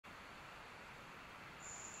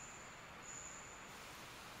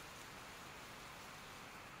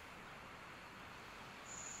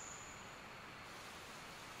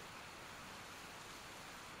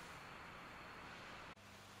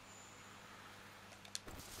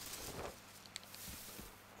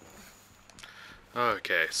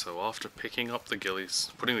Okay, so after putting the ghillie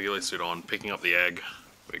suit on, picking up the egg,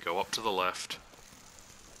 we go up to the left.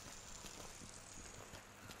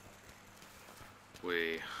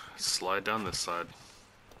 We slide down this side.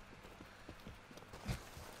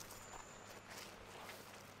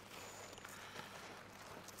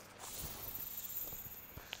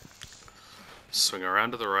 Swing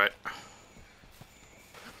around to the right.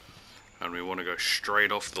 And we want to go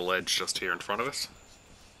straight off the ledge just here in front of us.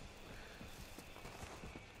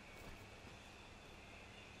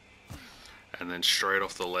 And then straight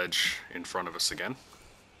off the ledge in front of us again.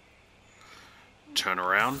 Turn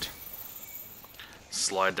around.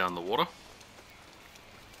 Slide down the water.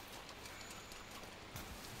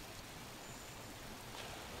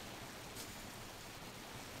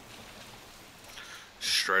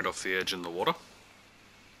 Straight off the edge in the water.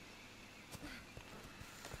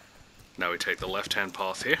 Now we take the left-hand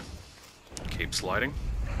path here. Keep sliding.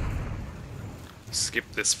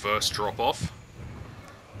 Skip this first drop off.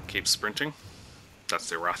 Keep sprinting. That's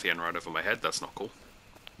the Rathian right over my head, that's not cool.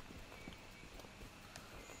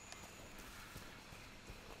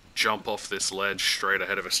 Jump off this ledge straight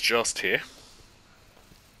ahead of us just here.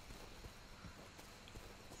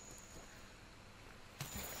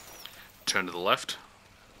 Turn to the left.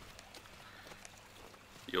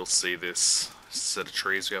 You'll see this set of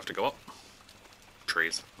trees we have to go up.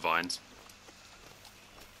 Trees, vines.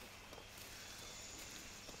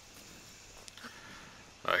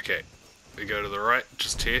 Okay, we go to the right,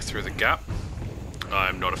 just here through the gap.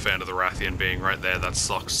 I'm not a fan of the Rathian being right there, that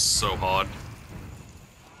sucks so hard.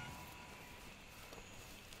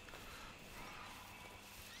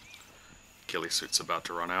 Ghillie suit's about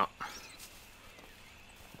to run out.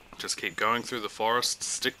 Just keep going through the forest,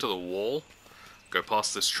 stick to the wall, go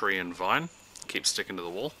past this tree and vine, keep sticking to the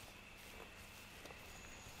wall.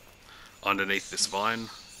 Underneath this vine,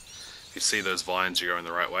 if you see those vines, you're going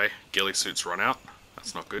the right way. Ghillie suit's run out,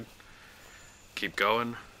 that's not good. Keep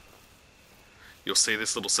going. You'll see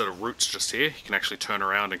this little set of roots just here, you can actually turn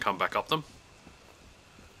around and come back up them.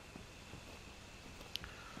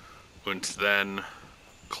 And then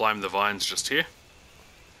climb the vines just here.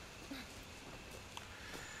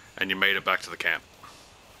 And you made it back to the camp.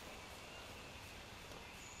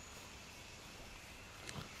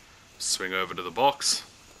 Swing over to the box.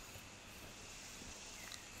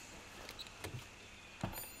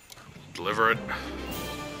 Deliver it.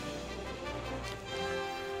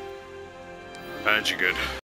 And you're good.